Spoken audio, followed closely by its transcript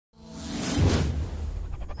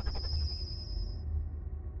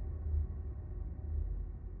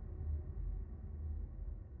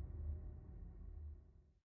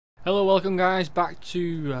Hello, welcome guys back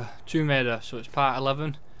to Tomb Raider. So it's part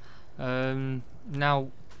 11.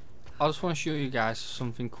 Now I just want to show you guys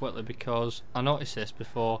something quickly because I noticed this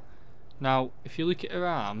before. Now if you look at her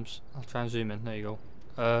arms, I'll try and zoom in, there you go.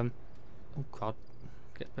 Oh god,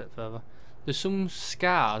 get a bit further. There's some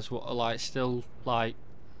scars what are like still like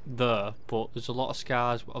there, but there's a lot of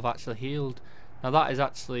scars what have actually healed. Now that is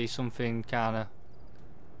actually something kinda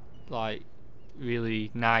like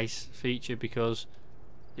really nice feature because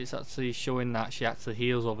it's actually showing that she actually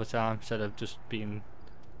heals over time instead of just being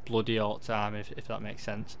bloody all the time, if that makes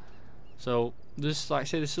sense. So there's, like I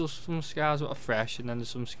say, there's still some scars that are fresh, and then there's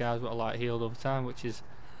some scars that are like healed over time, which is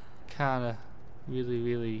kind of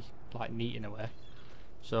really like neat in a way.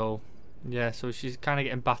 So yeah, so she's kind of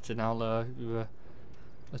getting battered now, with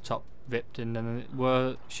the top ripped, and then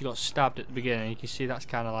where she got stabbed at the beginning, you can see that's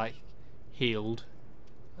kind of like healed.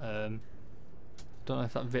 Don't know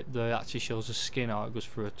if that rip there actually shows the skin or it goes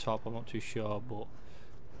through the top, I'm not too sure, but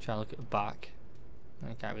I'm trying to look at the back.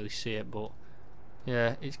 I can't really see it, but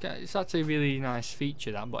yeah, it's actually a really nice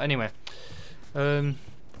feature that. But anyway, I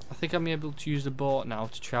think I'm able to use the boat now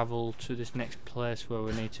to travel to this next place where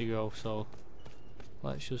we need to go, so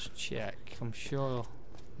let's just check. I'm sure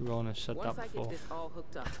Rona said that before. Once I get this all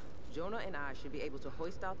hooked up, Jonah and I should be able to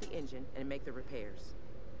hoist out the engine and make the repairs.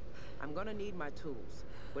 I'm gonna need my tools.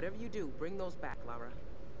 Whatever you do, bring those back, Lara.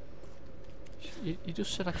 You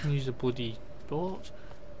just said I can use the bloody boat.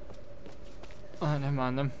 Oh, never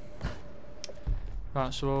mind them.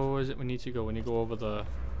 Right, so where is it we need to go? We need to go over there.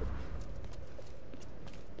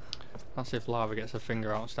 That's if Lara gets her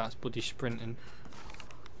finger out and starts bloody sprinting.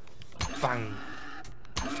 Bang!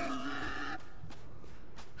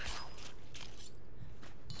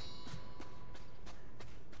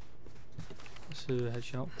 Let's do a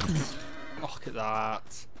headshot. Oh, look at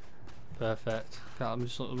that. Perfect. Let me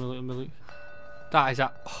just look. That is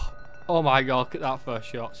that. Oh my god, look at that first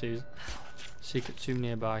shot. See, secret tomb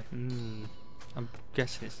nearby. I'm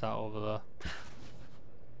guessing it's that over there.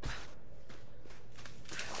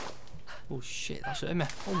 Oh shit, that's hurting me.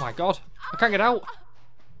 Oh my god, I can't get out.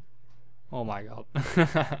 Oh my god.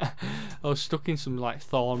 I was stuck in some like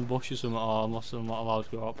thorn bush or something. Oh, I'm not allowed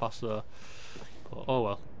to go out past there. But oh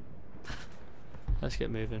well. Let's get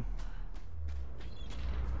moving.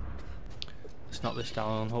 Let's knock this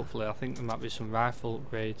down. Hopefully, I think there might be some rifle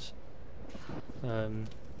upgrades.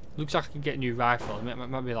 Looks like I can get a new rifle. It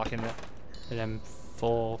might be like an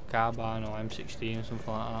M4 carbine or M16 or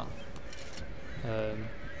something like that.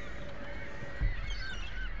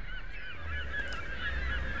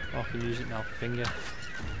 Oh, I can use it now for finger.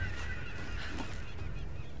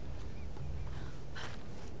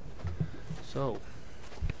 So.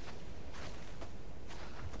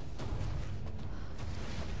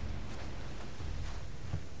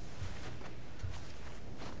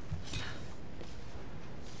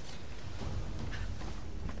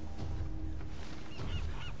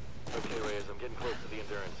 Getting close to the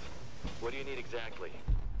endurance. What do you need exactly?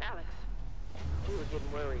 Alex, we were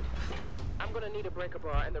getting worried. I'm gonna need a breaker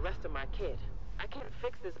bar and the rest of my kit. I can't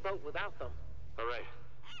fix this boat without them. All right,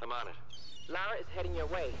 I'm on it. Lara is heading your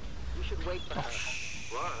way. You should wait for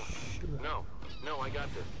her. Lara? No, I got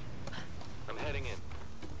this. I'm heading in.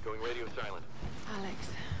 Going radio silent. Alex,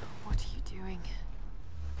 what are you doing?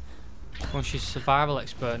 Well, she's a survival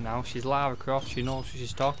expert now. She's Lara Croft. She knows what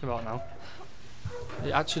she's talking about now.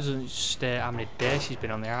 It actually doesn't state how many days she's been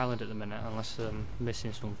on the island at the minute, unless I'm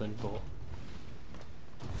missing something, but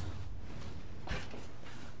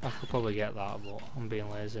I could probably get that, but I'm being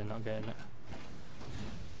lazy, not getting it.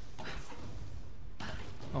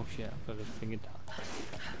 Oh shit, I've got to figure that.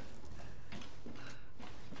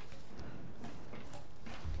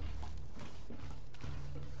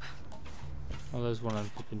 Oh, there's one of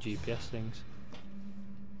them flipping GPS things.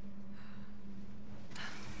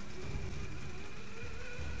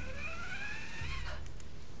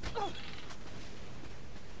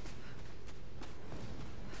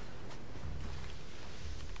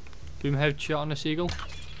 Boom headshot on a seagull.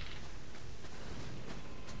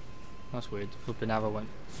 That's weird. The flipping arrow went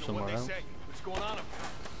somewhere else. What's going on?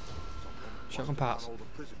 Shotgun parts.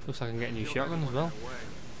 Looks like I can get a new shotgun as well.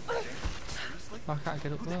 I can't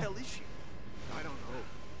get up there. I don't know.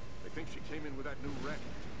 They think she came in with that new wreck.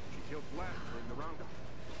 She killed Vlad during the roundup.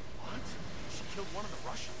 What? She killed one of the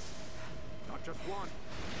Russians? Not just one.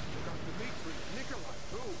 She got Dmitri and Nikolai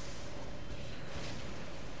too.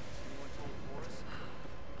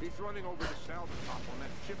 He's running over the salvage top on that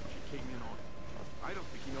ship she came in on. I don't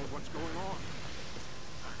think he knows what's going on.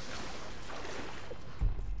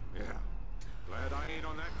 Yeah. Glad I ain't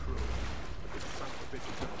on that crew. This son of a bitch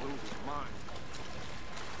is gonna lose his mind.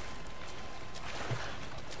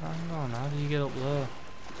 Come on, how do you get up there?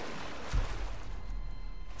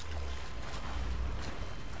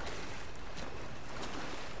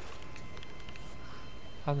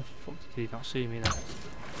 How the fuck did he not see me then?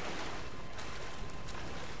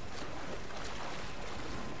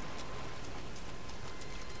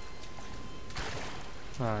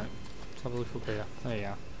 Right, let's have a look up here. There you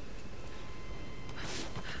are.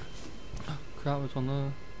 Crap, was on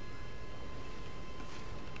there.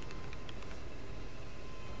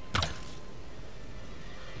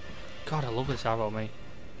 God, I love this arrow, mate.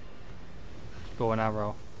 Bow and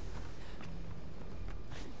arrow.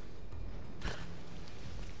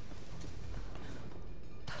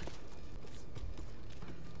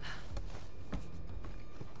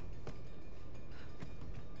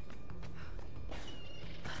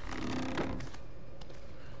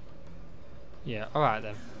 Yeah, alright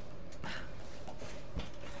then.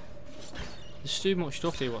 There's too much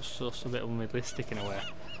stuff here what's just a bit unrealistic in a way.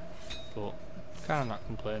 But, kinda not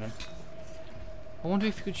complaining. I wonder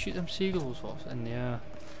if you could shoot them seagulls what's in the air.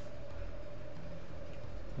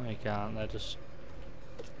 No, you can't, they're just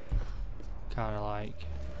kinda like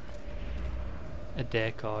a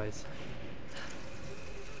decoys.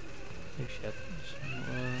 Oh shit.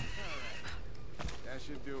 That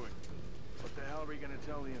should do it. What the hell are we gonna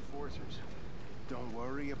tell the enforcers? Don't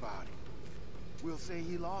worry about it. We'll say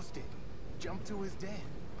he lost it. Jumped to his death.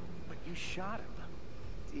 But you shot him.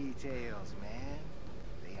 Details, man.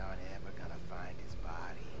 They aren't ever gonna find his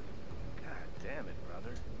body. God damn it,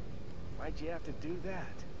 brother. Why'd you have to do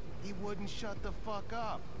that? He wouldn't shut the fuck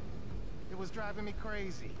up. It was driving me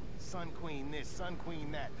crazy. Sun Queen this, Sun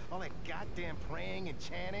Queen that. All that goddamn praying and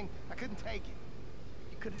chanting. I couldn't take it.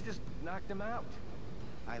 You could have just knocked him out.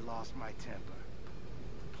 I lost my temper.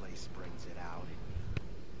 The place brings it out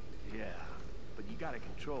in you. Yeah, but you gotta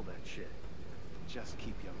control that shit. Just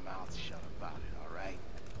keep your mouth shut about it, alright?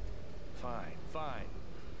 Fine, fine.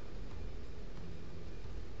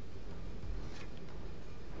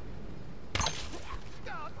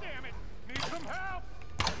 God damn it! Need some help!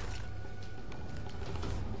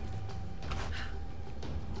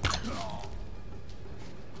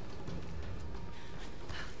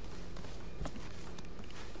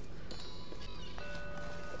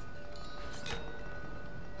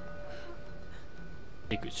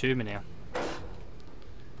 Secret tomb in here.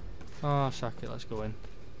 Oh, sack it, let's go in.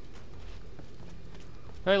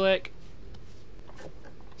 Hey, Lick!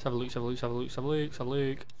 Let's have a look, let's have a look, let's have a look, let's have a look, let's have a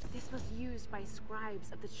look. This was used by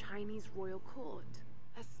scribes of the Chinese royal court.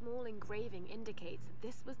 A small engraving indicates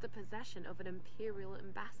this was the possession of an imperial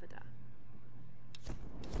ambassador.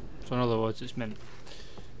 So in other words, it's meant.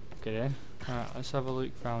 Get in. Alright, let's have a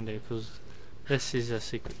look around here, because this is a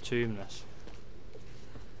secret tomb, this.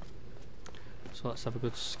 So let's have a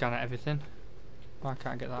good scan at everything. Why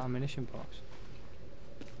can't I get that ammunition box?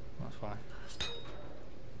 That's why.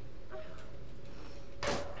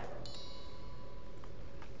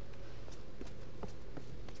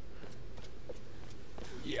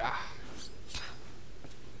 Yeah.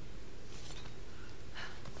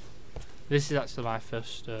 This is actually my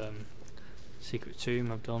first secret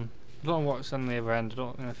tomb I've done. I don't know what's on the other end. I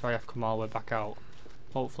don't know if I have to come all the way back out.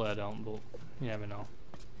 Hopefully I don't, but you never know.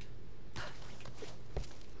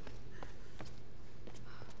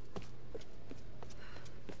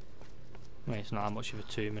 I mean, it's not that much of a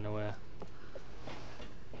tomb in a way.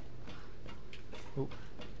 Oh.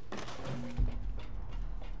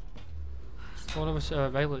 One of us,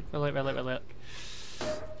 relic. Let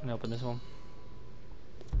me open this one.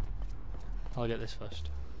 I'll get this first.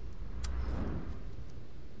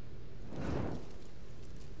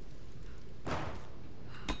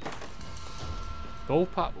 Bow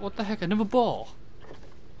pack? What the heck? Another ball?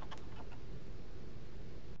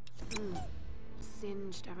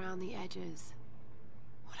 Singed around the edges.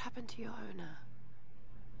 What happened to your owner?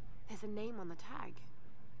 There's a name on the tag.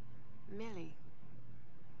 Millie.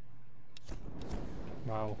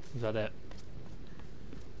 Wow, is that it?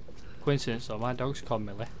 Coincidence though, my dog's called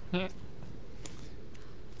Millie.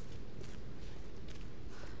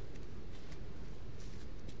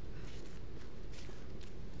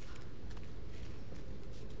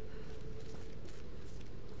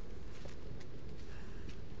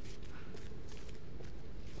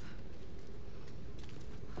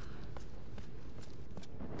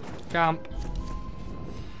 Camp.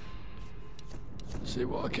 See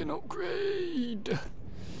what I can upgrade.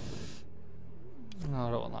 No,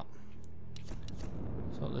 I don't want that.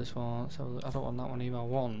 So this one, let's have a look. I don't want that one either. I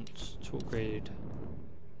want to upgrade.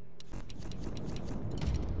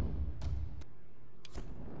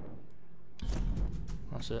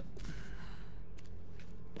 That's it.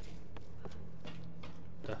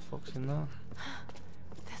 The fuck's in there?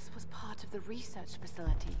 This was of the research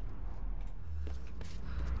facility.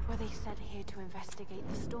 Were they sent here to investigate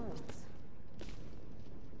the storms?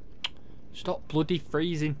 Stop bloody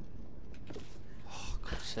freezing. Oh,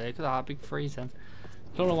 God's sake, look at that big freezing.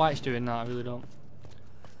 I don't know why it's doing that, I really don't.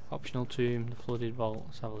 Optional tomb, the flooded vault.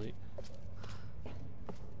 Let's have a look.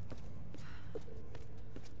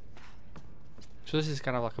 So this is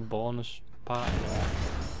kind of like a bonus part of that.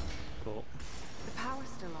 But The power's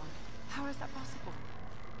still on. How is that possible?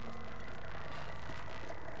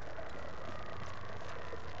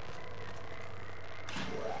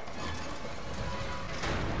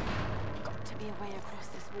 Got to be a way across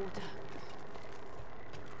this water.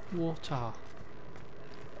 water.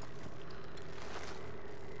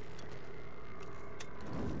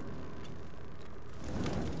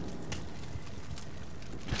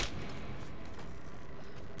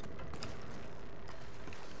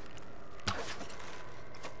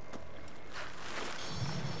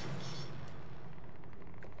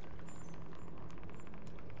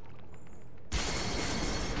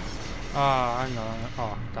 Ah, hang on.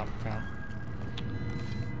 Oh, damn, can't.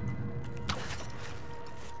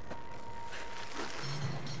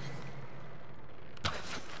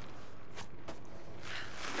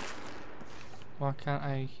 Why can't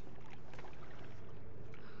I?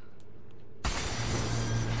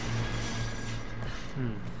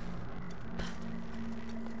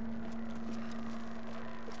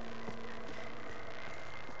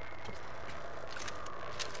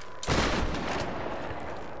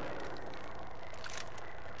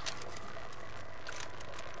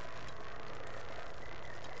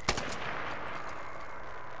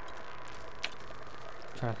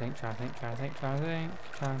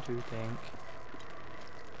 Trying to think.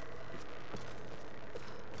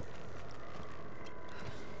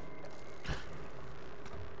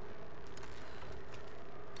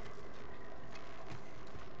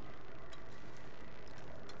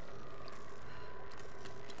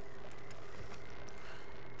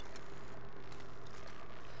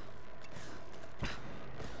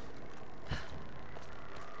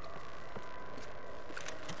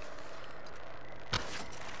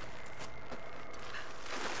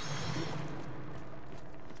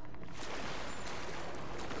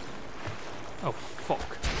 Oh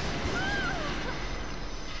fuck.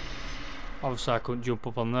 Obviously I couldn't jump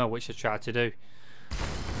up on there, which I tried to do.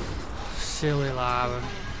 Silly Lara.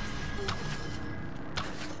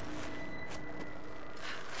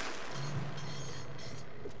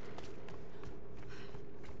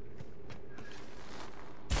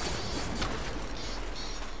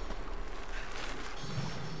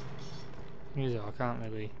 I can't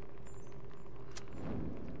really.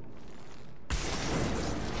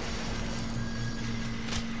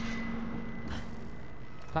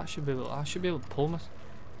 That should be able. I should be able to pull my.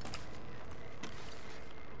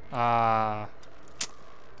 Ah.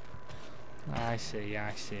 I see.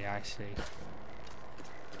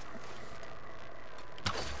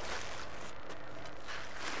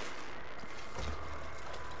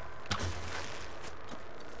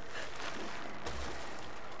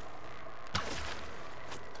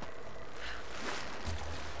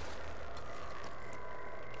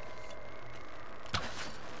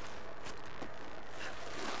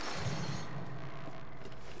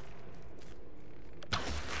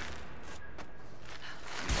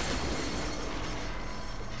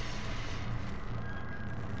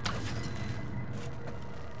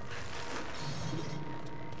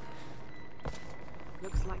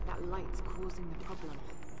 Looks like that light's causing the problem.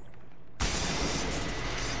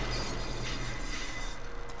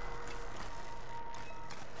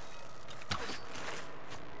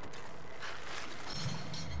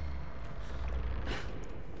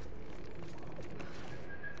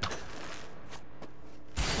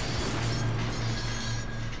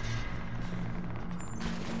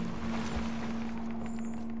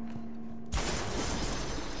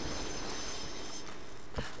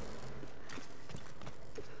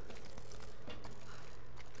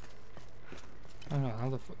 Hang on, how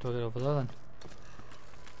the fuck do I get over there then?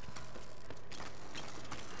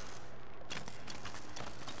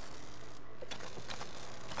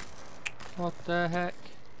 What the heck?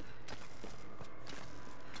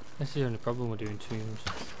 This is the only problem with doing tombs.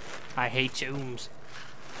 I hate tombs.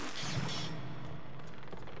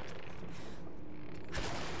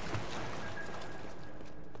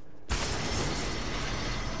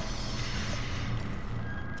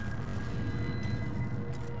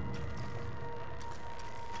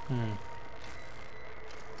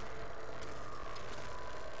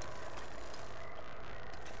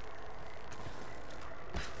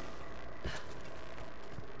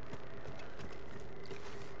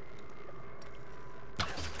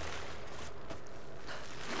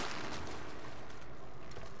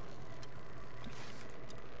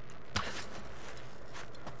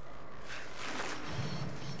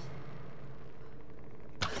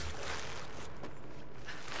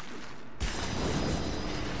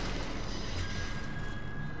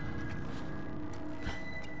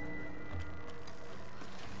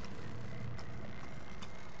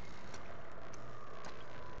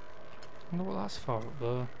 I wonder what that's for up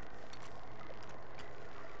there.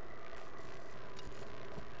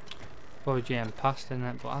 Probably GM past in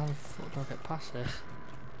it, but how the fuck do I get past this?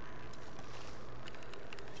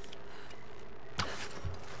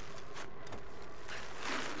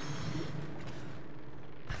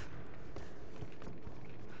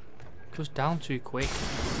 Goes down too quick.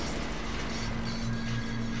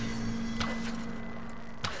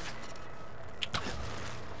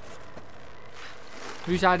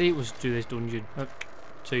 Whose idea it was to do this dungeon?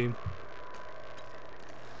 Tomb.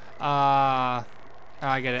 I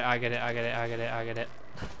get it.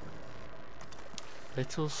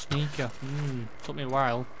 Little sneaker. Took me a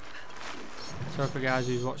while. Sorry for guys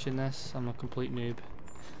who's watching this. I'm a complete noob.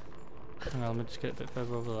 Hang on, let me just get a bit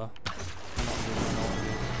further over there.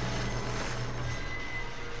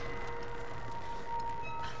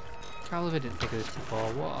 Can't believe I didn't think of this before.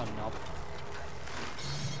 What a knob.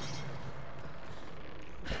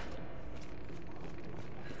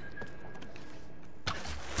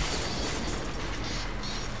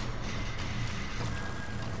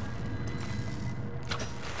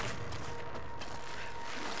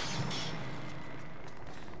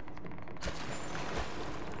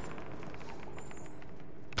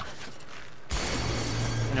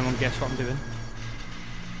 Anyone guess what I'm doing?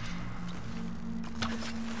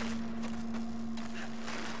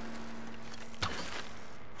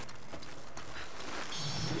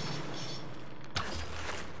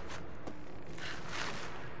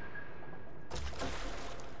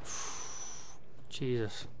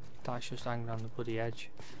 Jesus, that's just hanging on the bloody edge.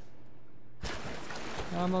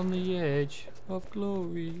 I'm on the edge of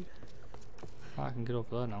glory. I can get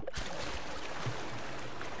over there now.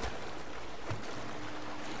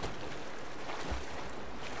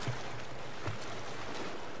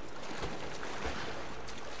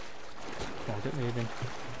 Come on, get moving.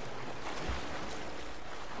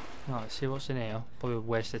 Right, let's see what's in here. Probably a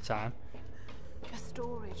waste of time. A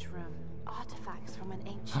storage room. Artifacts from an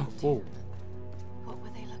ancient Whoa. tomb. What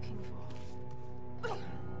were they looking for?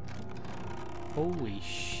 Holy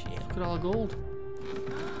shit, look at all the gold.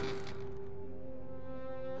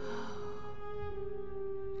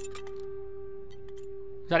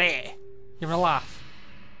 Is that it? You having a laugh?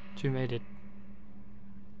 Tomb aided.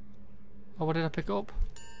 Oh, what did I pick up?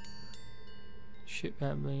 Shit,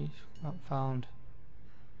 please. Not found.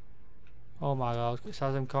 Oh my god, it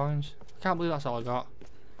says them coins. I can't believe that's all I got.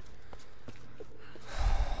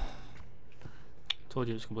 Told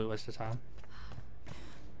you it was a complete waste of time.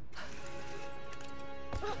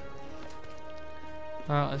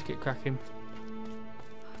 Alright, let's get cracking.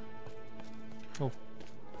 Oh,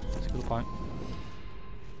 that's a good point.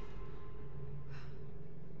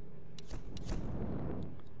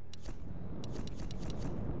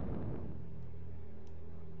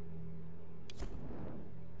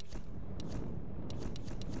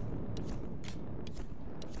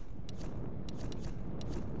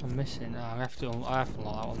 I'm missing. I have to unlock that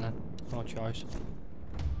one then. No choice.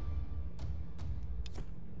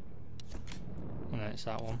 And then it's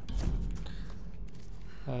that one.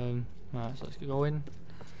 Right, so let's get going.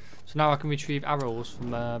 So now I can retrieve arrows from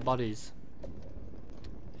bodies.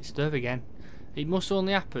 It's there again. It must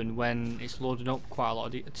only happen when it's loading up quite a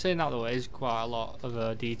lot of saying that though, it is quite a lot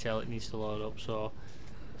of detail it needs to load up, so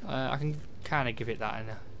I can kind of give it that in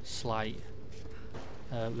a slight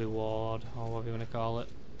reward, or whatever you want to call it.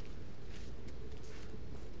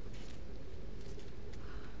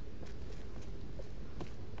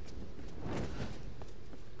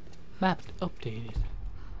 Map updated.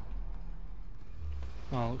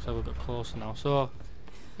 Well, looks like we've got closer now. So,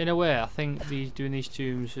 in a way, I think doing these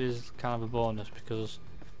tombs is kind of a bonus because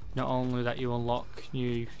not only that you unlock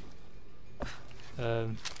new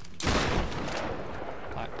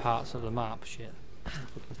like parts of the map. Shit, I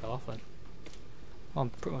fucking fell off then. I'm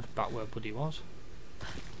pretty much back where Buddy was.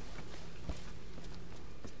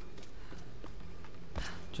 Do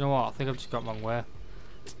you know what? I think I've just got the wrong way.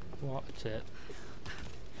 What a tip.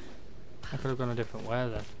 I could have gone a different way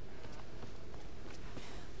then.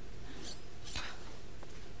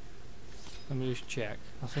 Let me just check.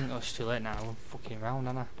 I think that's too late now. I'm fucking round,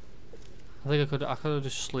 aren't I? I think I could have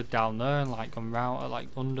just slid down there and like gone round, like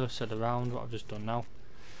under, instead of around. What I've just done now.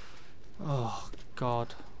 Oh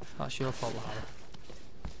god, that's your fault, Lara.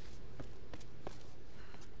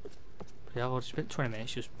 But yeah, I've spent 20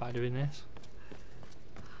 minutes just by doing this.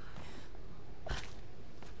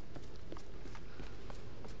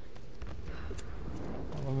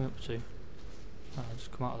 What am I up to? Oh, I'll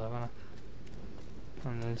just come out of there, haven't I?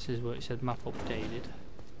 And then this is where it said map updated.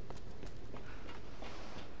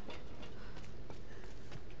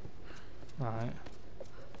 Right.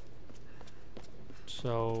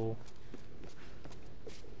 So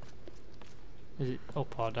Is it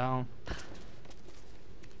up or down?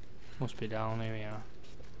 Must be down, here we are.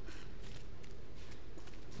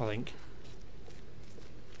 I think.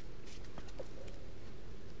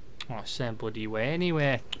 Oh, same bloody way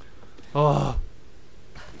anyway. Oh!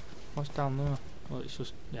 What's down there? Oh, it's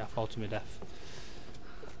just, yeah, I fall to my death.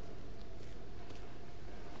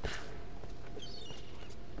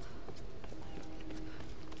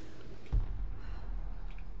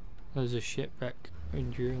 There's a shipwreck.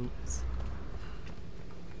 Endurance.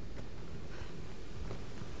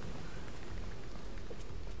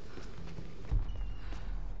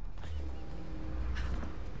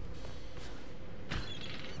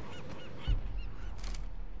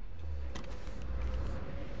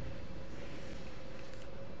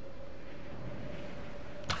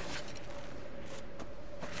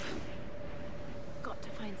 Got to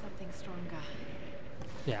find something stronger.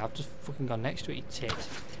 Yeah, I've just fucking gone next to it, you tit.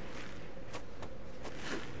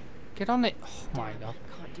 Get on it! Oh my god.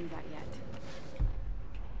 Can't do that yet.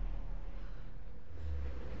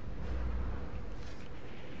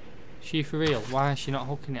 She for real? Why is she not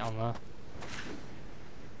hooking it on there?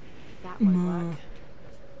 That won't work.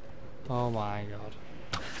 Oh my god.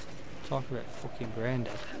 Talk about fucking brain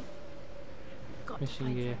dead. Got to Missing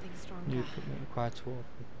find gear. something stronger. New equipment required to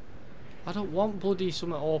open. I don't want bloody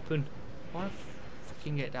something open. I want to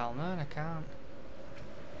fucking get down there and I can't.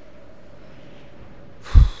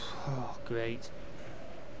 Oh, great.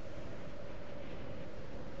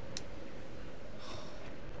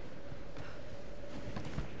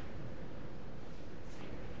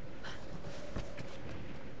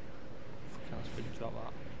 Fucking hell, it's been drop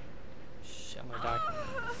that. Shit, I'm gonna die.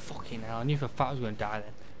 Fucking hell, I knew for a fact I was gonna die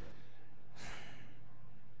then.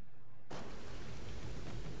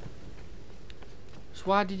 So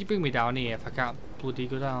why did you bring me down here if I can't bloody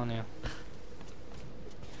go down here?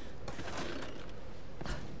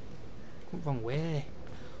 Wrong way.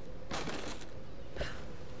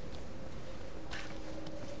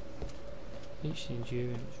 Reach the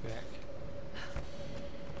endurance wreck.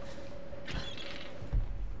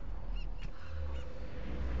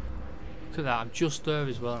 Look at that, I'm just there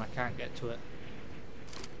as well and I can't get to it.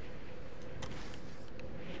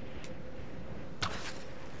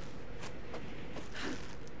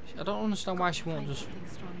 I don't understand why she won't just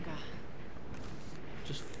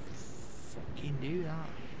fucking do that.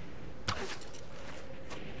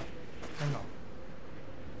 Hang on.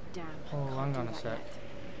 Damn. Oh, hang on a sec.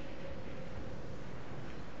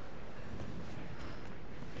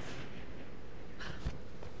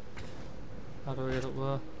 How do I get up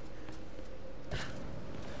there?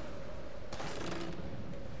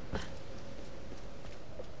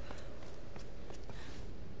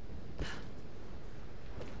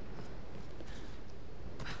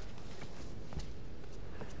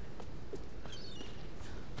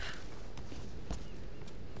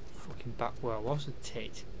 Back where I was a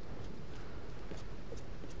tit.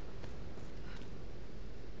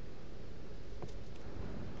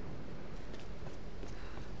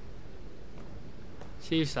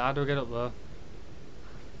 Seriously, how do I get up there?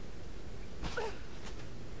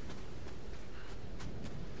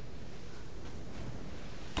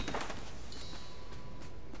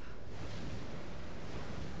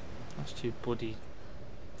 That's too bloody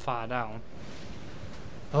far down.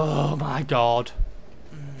 Oh my god.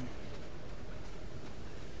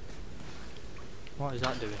 What is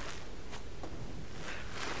that doing?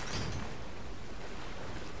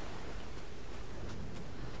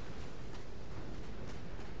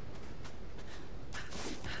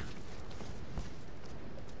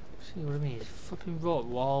 See what I mean? It's flipping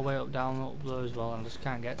rope all the way up down up there as well and I just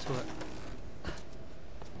can't get to it.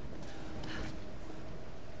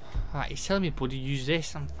 Alright, he's telling me buddy use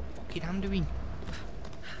this, I'm doing.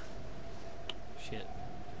 Shit.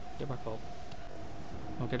 Get back up.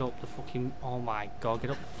 I'll get up the fucking, oh my god,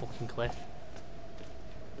 get up the fucking cliff.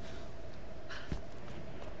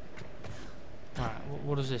 Alright,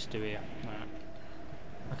 what does this do here? Alright.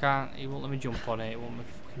 I can't, he won't let me jump on it, it won't let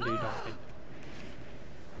me fucking do nothing.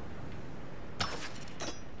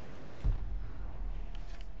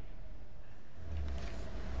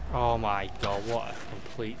 Oh my god, what a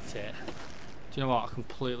complete tit. Do you know what, I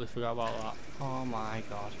completely forgot about that. Oh my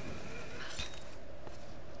god.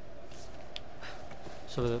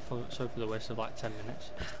 Sorry for the waste of like 10 minutes.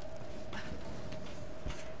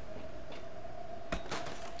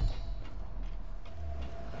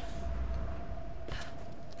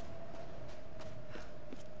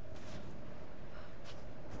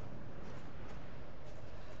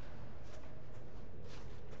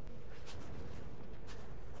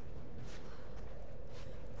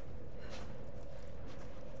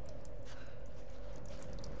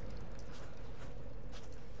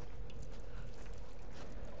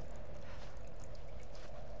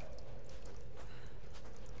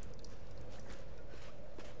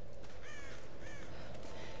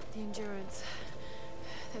 endurance.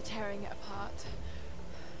 They're tearing it apart.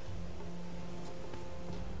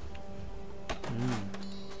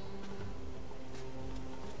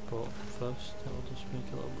 But first, I'll just make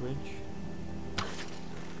a little bridge.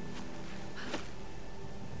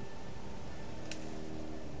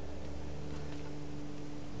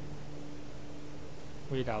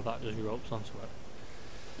 Weird how that just ropes onto it.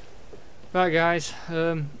 Right guys,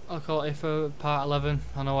 I'll call it for part 11.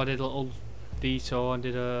 I know I did a little detour and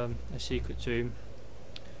did a secret tomb,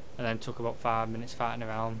 and then took about 5 minutes fighting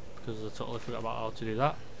around because I totally forgot about how to do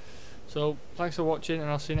that. So thanks for watching, and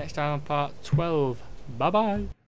I'll see you next time on part 12. Bye bye.